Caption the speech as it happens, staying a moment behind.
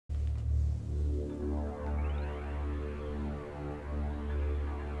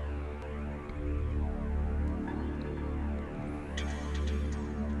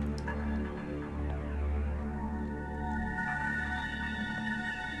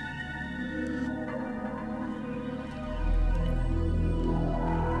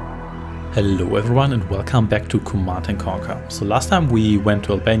Hello everyone and welcome back to Command & Conquer. So last time we went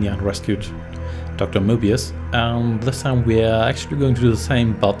to Albania and rescued Dr. Mobius, and this time we are actually going to do the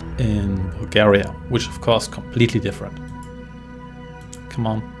same but in Bulgaria, which of course completely different. Come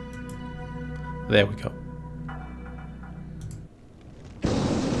on. There we go.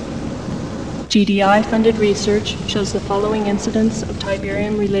 GDI funded research shows the following incidents of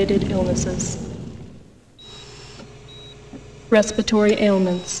Tiberium related illnesses. Respiratory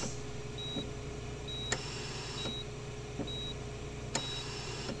ailments.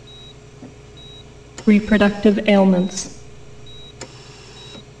 Reproductive ailments.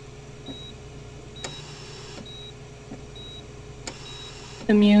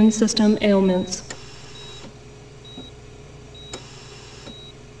 Immune system ailments.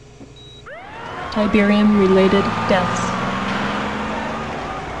 Tiberium-related deaths.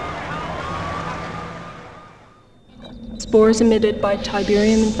 Spores emitted by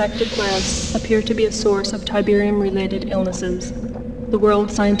Tiberium-infected plants appear to be a source of Tiberium-related illnesses. The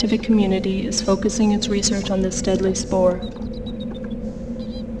world scientific community is focusing its research on this deadly spore.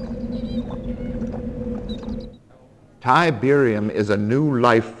 Tiberium is a new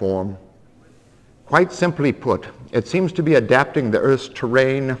life form. Quite simply put, it seems to be adapting the Earth's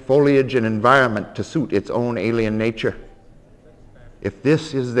terrain, foliage, and environment to suit its own alien nature. If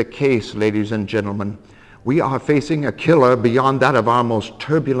this is the case, ladies and gentlemen, we are facing a killer beyond that of our most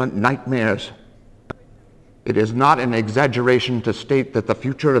turbulent nightmares. It is not an exaggeration to state that the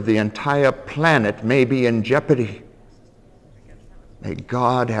future of the entire planet may be in jeopardy. May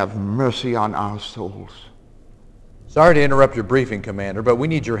God have mercy on our souls. Sorry to interrupt your briefing, Commander, but we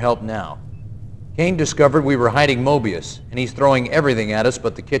need your help now. Kane discovered we were hiding Mobius, and he's throwing everything at us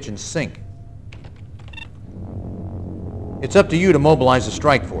but the kitchen sink. It's up to you to mobilize a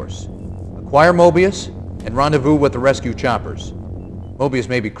strike force. Acquire Mobius, and rendezvous with the rescue choppers. Mobius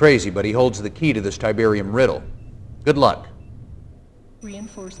may be crazy, but he holds the key to this Tiberium riddle. Good luck.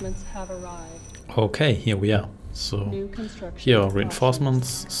 Reinforcements have arrived. Okay, here we are. So here are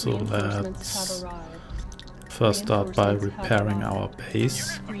reinforcements. So let's first start by repairing our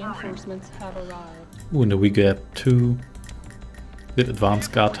base. Reinforcements have arrived. Ooh, and we get two bit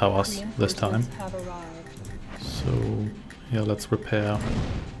advanced guard towers this time. So yeah, let's repair.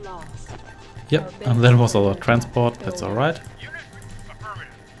 Yep, and that was our transport, that's alright.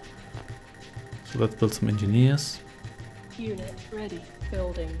 So let's build some engineers. Unit ready.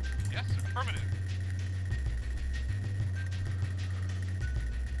 Building. Yes, affirmative.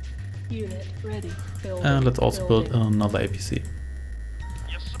 Unit ready. Building. And let's also build another APC.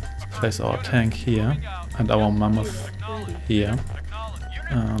 Yes, sir. Let's place our tank here and our mammoth here.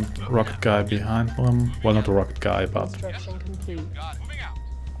 And rocket guy behind them. Well, not a rocket guy, but Construction complete. Got it. Moving out.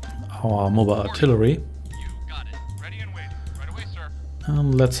 our mobile artillery. You got it. Ready and waiting. Right away, sir.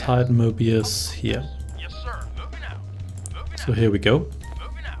 And let's hide Mobius here. Yes, sir. Moving out. Moving So here we go. out.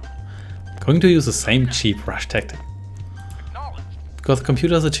 Moving out. Going to use the same cheap rush tactic. Acknowledged. Because the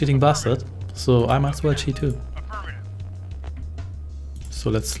computer's a cheating bastard, so I might as well cheat too. Affirmative. So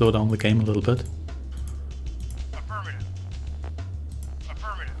let's slow down the game a little bit. Affirmative.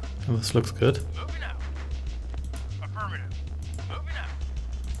 Affirmative. And this looks good. Moving out. Affirmative. Moving out.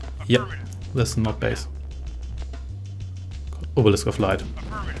 Yep, Affirmative. this is not base. Obelisk of Light.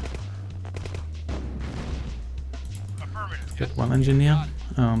 Affirmative. Affirmative. Get one engineer,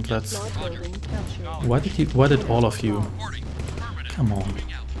 and let's... Large building captured. Why did all of you... Reporting. Affirmative. Come on.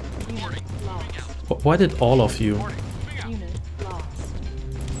 Unit lost. Why did all of you... Unit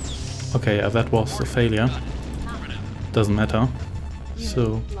lost. Okay, yeah, that was a failure. Doesn't matter.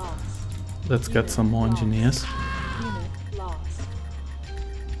 So, Lost. let's get some more engineers. Unit lost.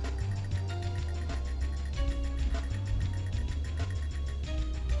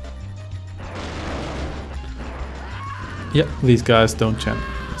 Yep, these guys don't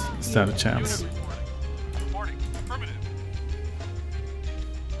stand a chance. Reporting. Affirmative.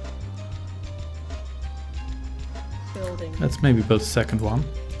 Building. Let's maybe build a second one.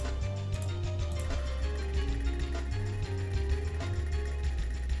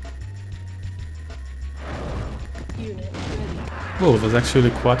 Unit ready. Whoa, there's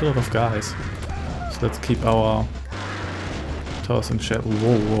actually quite a lot of guys. So let's keep our towers in shape.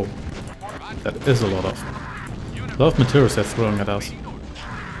 Whoa, whoa. That is a lot of materials they're throwing at us.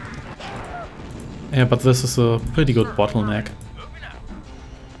 Yeah, but this is a pretty good bottleneck. Moving out.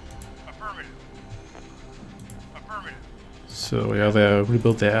 Affirmative. Affirmative. So yeah, they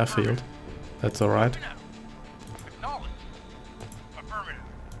rebuilt their airfield. That's alright. Acknowledged. Affirmative.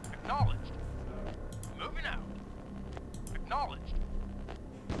 Acknowledged. Moving out. Acknowledged.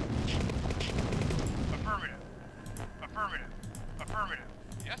 Affirmative. Affirmative. Affirmative.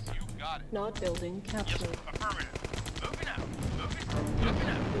 Yes, you Got it. Nod building captured. Affirmative. Moving out. Moving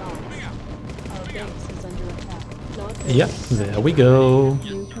out. Moving out. Our base is under attack. Nod building. Yep, there we go.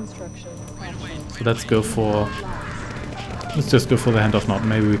 New construction. So let's go for... Let's just go for the Hand of Nod.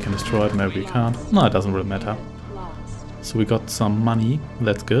 Maybe we can destroy it, maybe we can't. No, it doesn't really matter. So we got some money.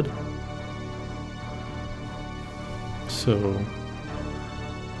 That's good. So...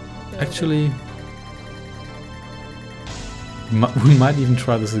 Actually... We might even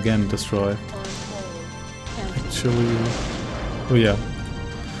try this again, destroy. Actually... Oh yeah.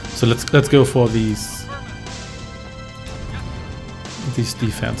 So let's go for these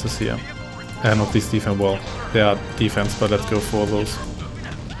defenses here. Not these defense, well, they are defense, but let's go for those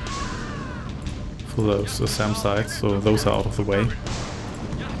SAM sites, so those are out of the way.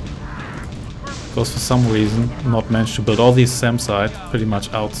 Because for some reason not managed to build all these SAM sites pretty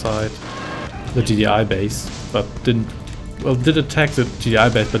much outside the GDI base, but did attack the GDI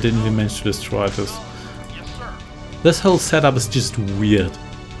base but didn't even manage to destroy this. This whole setup is just weird,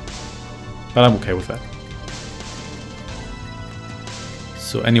 but I'm okay with that.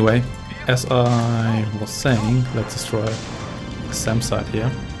 So anyway, as I was saying, let's destroy the SAM site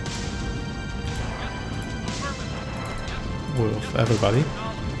here with everybody.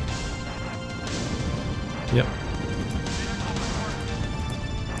 Yep.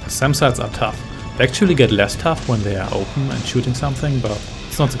 The SAM sites are tough. They actually get less tough when they are open and shooting something, but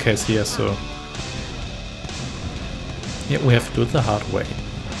it's not the case here, so yeah, we have to do it the hard way.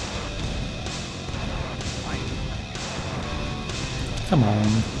 Come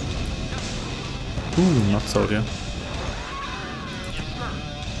on. Ooh, not soldier.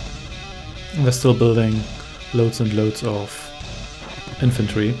 They're still building loads and loads of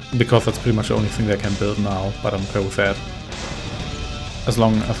infantry, because that's pretty much the only thing they can build now, but I'm okay with that. As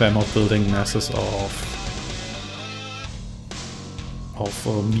long as they're not building masses of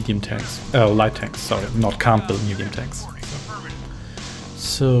medium tanks. Light tanks, sorry, can't build medium tanks.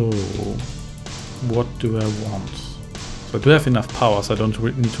 So, what do I want? So I do have enough power, so I don't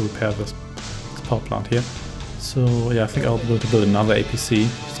need to repair this power plant here. So yeah, I think I'll be able to build another APC.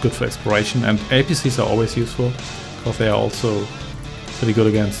 It's good for exploration, and APCs are always useful because they are also pretty good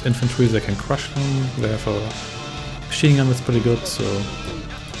against infantry. They can crush them. They have a machine gun that's pretty good, so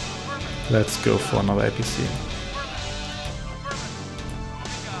let's go for another APC.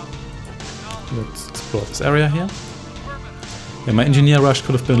 Let's explore this area here. Yeah, my engineer rush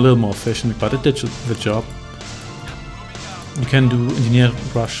could have been a little more efficient, but it did the job. You can do engineer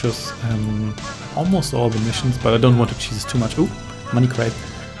rushes in almost all the missions, but I don't want to cheese too much. Ooh, money crate.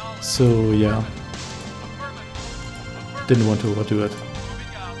 So yeah, didn't want to overdo it.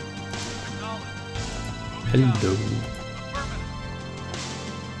 Hello.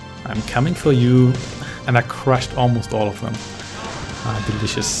 I'm coming for you, and I crushed almost all of them. Ah,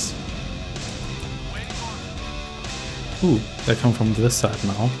 delicious. Ooh, they come from this side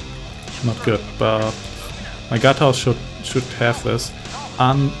now. Not good, but my guardhouse should have this,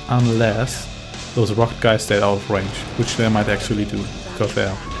 unless those rocket guys stayed out of range, which they might actually do, because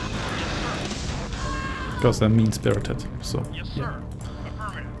they're mean-spirited. So yeah.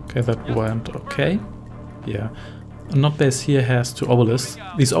 Okay, that went okay. Yeah. A Nod base here has 2 obelisks.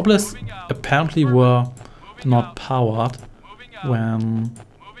 These obelisks apparently were not powered when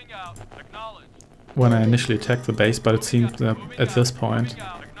I initially attacked the base, but it seems that at this point,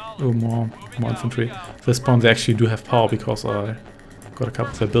 oh, more infantry. At this point they actually do have power, because I got a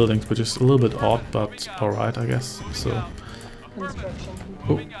couple of their buildings, which is a little bit odd, but alright, I guess. So,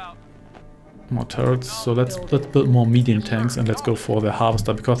 oh, more turrets. So let's build more medium tanks, and let's go for the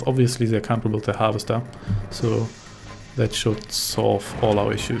harvester, because obviously they can't rebuild the harvester. So that should solve all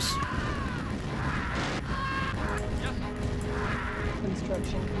our issues.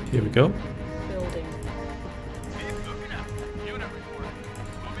 Here we go.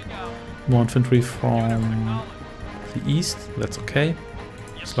 More infantry from the east, that's okay.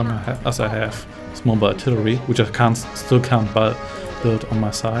 As long as I have small artillery, which I still can't build on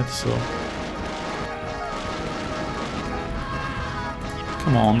my side, so...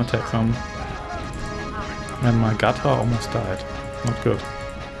 Come on, attack them. And my Gata almost died. Not good.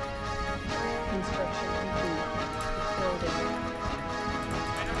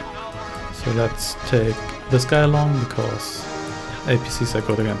 So let's take this guy along, because APCs are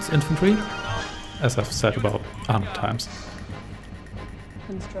good against infantry, as I've said about 100 times.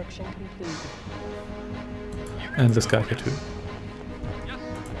 Construction complete. And this guy here too.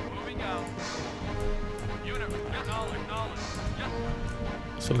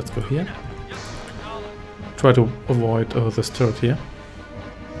 So let's go here. Try to avoid this turret here.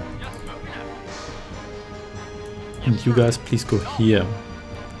 And you guys please go here.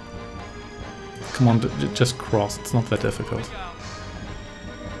 Come on, just cross. It's not that difficult.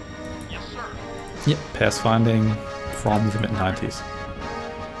 Yes, sir. Yep, pass finding from the mid-90s.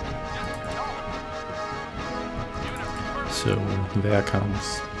 So there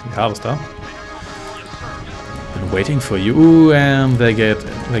comes the harvester. Been waiting for you. Ooh, and they get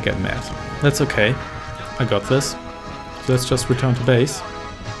mad. That's okay. I got this. So let's just return to base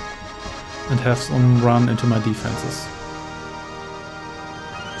and have some run into my defenses.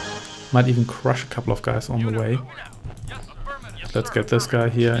 Might even crush a couple of guys on the way. Let's get this guy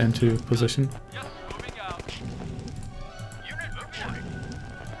here into position.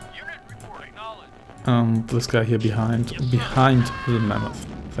 This guy here behind the mammoth.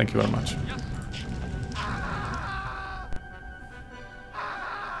 Thank you very much.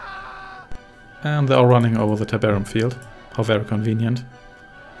 And they're all running over the Tiberium field. How very convenient.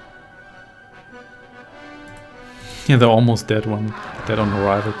 Yeah, they're almost dead on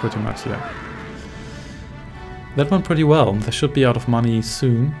arrival, pretty much, yeah. That went pretty well. They should be out of money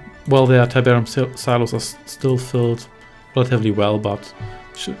soon. Well, their Tiberium silos are still filled relatively well, but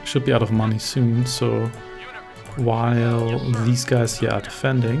should be out of money soon, so while these guys here are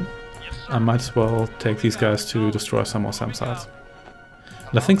defending, I might as well take these guys to destroy some more SAM sites.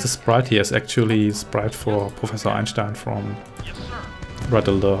 And I think the sprite here is actually a sprite for Professor Einstein from Red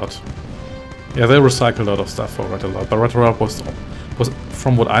Alert. Yeah, they recycled a lot of stuff for Red Alert, but Red Alert was,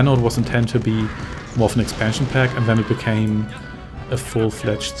 from what I know, it was intended to be more of an expansion pack, and then it became a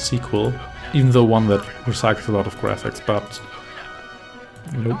full-fledged sequel, even though one that recycled a lot of graphics, but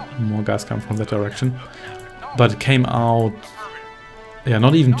nope, more guys come from that direction. But it came out, yeah,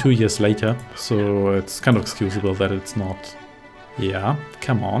 not even 2 years later, so it's kind of excusable that it's not. Yeah,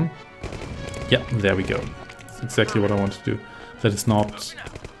 come on. Yeah, there we go. That's exactly what I want to do. That it's not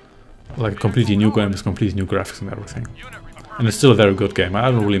like a completely new game with completely new graphics and everything. And it's still a very good game.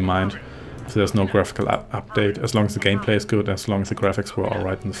 I don't really mind if there's no graphical update, as long as the gameplay is good, as long as the graphics were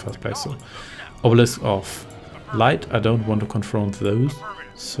alright in the first place. So, Obelisk of Light, I don't want to confront those.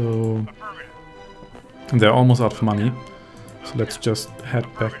 So, and they're almost out of money. So let's just head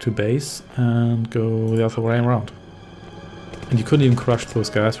back to base and go the other way around. And you couldn't even crush those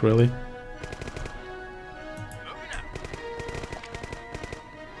guys, really.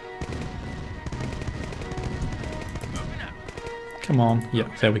 Come on. Yeah,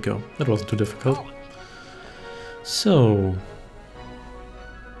 there we go. That wasn't too difficult. So,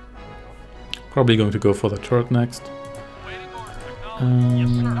 probably going to go for the turret next.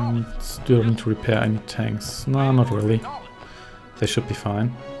 And do I need to repair any tanks? No, not really. They should be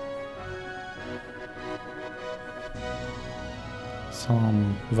fine.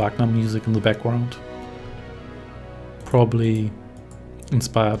 Some Wagner music in the background. Probably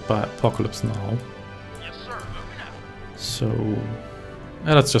inspired by Apocalypse Now. So,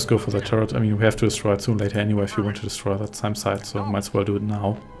 yeah, let's just go for the turret. I mean, we have to destroy it soon later anyway if you want to destroy that same site, so might as well do it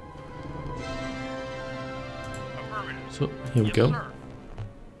now. So, here we go.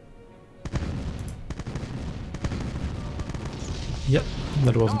 Yep,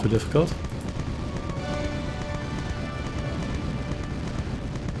 that wasn't too difficult.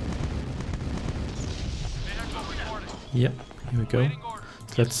 Yep, here we go.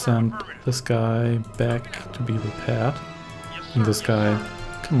 Let's send this guy back to be repaired. And this guy,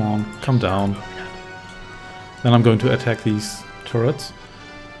 come on, come down. Then I'm going to attack these turrets.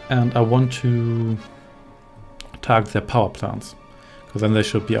 And I want to target their power plants, because then they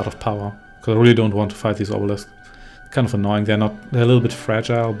should be out of power. Because I really don't want to fight these obelisks. It's kind of annoying. They're a little bit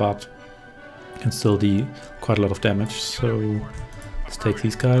fragile, but can still do quite a lot of damage. So let's take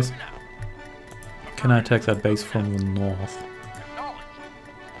these guys. Can I attack that base from the north?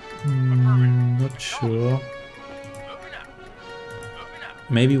 Not sure.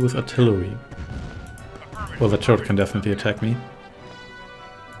 Maybe with artillery. Well, the turret can definitely attack me.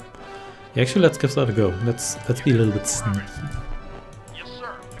 Yeah, actually, let's give that a go. Let's be a little bit sneaky.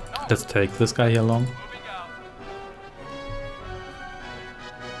 Let's take this guy here along.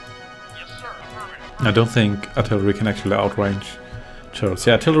 I don't think artillery can actually outrange turrets.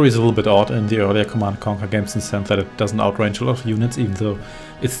 Yeah, artillery is a little bit odd in the earlier Command & Conquer games in the sense that it doesn't outrange a lot of units, even though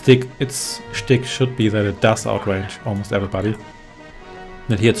its shtick should be that it does outrange almost everybody.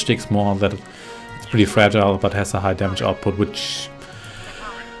 But here it sticks more that it's pretty fragile but has a high damage output, which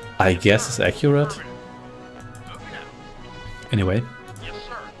I guess is accurate. Anyway.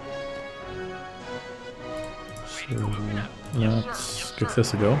 So let's give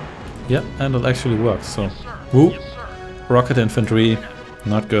this a go. Yeah, and it actually works, so woo! Rocket infantry,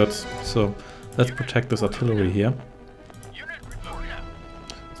 not good. So let's protect this artillery here.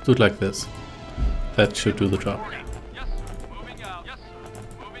 Let's do it like this. That should do the job.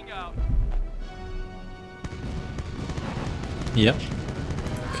 Yep.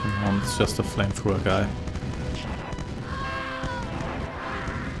 Come on, it's just a flamethrower guy.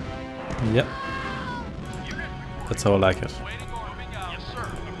 Yep. That's how I like it.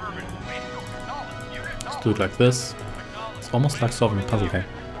 Let's do it like this. It's almost like solving a puzzle game.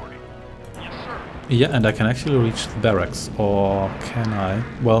 Yeah, and I can actually reach the barracks, or can I?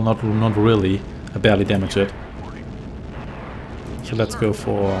 Well, not really. I barely damage it. So let's go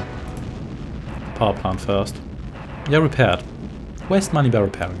for power plant first. Yeah, repaired. Waste money by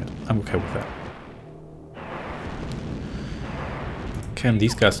repairing it. I'm okay with that. Can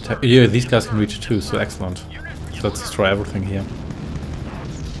these guys attack? Yeah, these guys can reach it too, so excellent. So let's destroy everything here.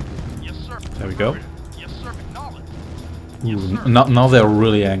 There we go. Ooh, now they're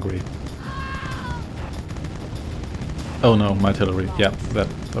really angry. Oh no, my artillery. Yeah, that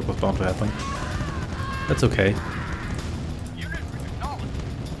was bound to happen. That's okay.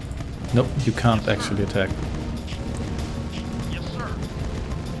 Nope, you can't actually attack.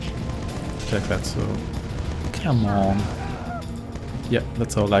 Attack that, so... Come on. Yeah,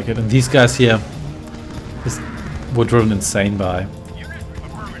 that's how I like it. And these guys here were driven insane by...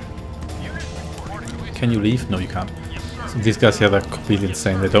 Can you leave? No, you can't. So these guys here, they're completely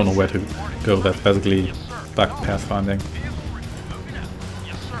insane. They don't know where to go. That's basically bug pathfinding.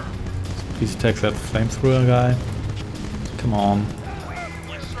 Please attack that flamethrower guy. Come on.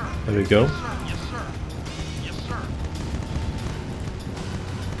 There we go.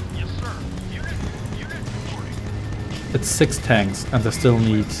 It's 6 tanks, and they still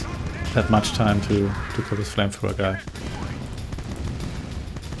need that much time to kill this flamethrower guy.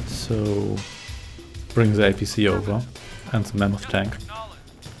 So bring the APC over and the mammoth tank.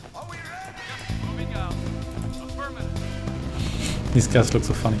 These guys look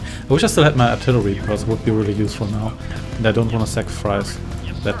so funny. I wish I still had my artillery, because it would be really useful now. And I don't want to sacrifice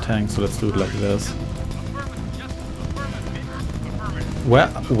that tank, so let's do it like this.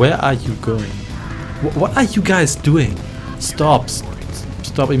 Where are you going? What are you guys doing? Stop!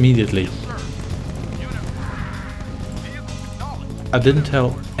 Stop immediately. I didn't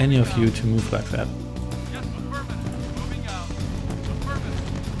tell any of you to move like that.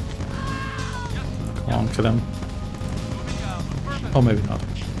 Come on, kill him. Or maybe not.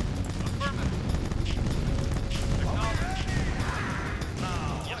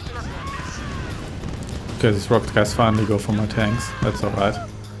 Okay, these rocket guys finally go for my tanks. That's alright.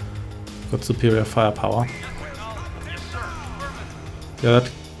 Got superior firepower. Yeah,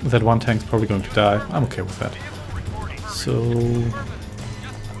 that one tank's probably going to die. I'm okay with that. So...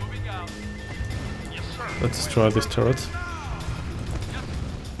 let's destroy this turret.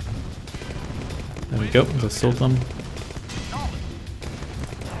 There we go, let's sold them.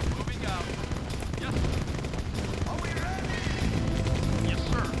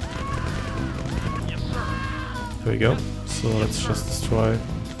 There we go. So let's just destroy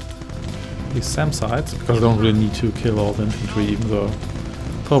these SAM sites, because I don't really need to kill all the infantry, even though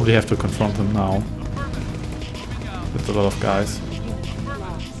probably have to confront them now. With a lot of guys.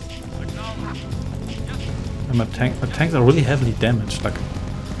 And my tanks are really heavily damaged, like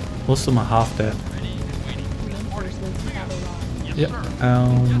most of them are half dead. Yep,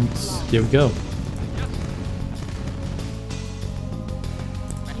 and here we go.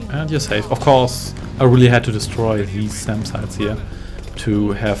 And you're safe. Of course, I really had to destroy these SAM sites here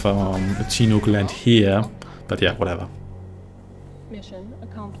to have a Chinook land here, but yeah, whatever. Mission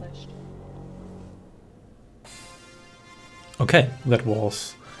accomplished. Okay, that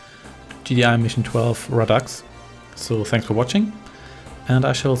was GDI Mission 12 Redux. So thanks for watching, and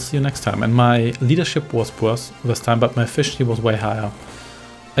I shall see you next time. And my leadership was worse this time, but my efficiency was way higher.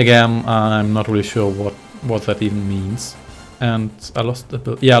 Again, I'm not really sure what that even means. And I lost I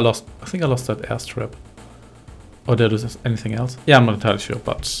think I lost that airstrip. Or did I do anything else? Yeah, I'm not entirely sure,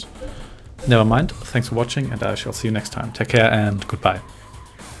 but never mind. Thanks for watching, and I shall see you next time. Take care and goodbye.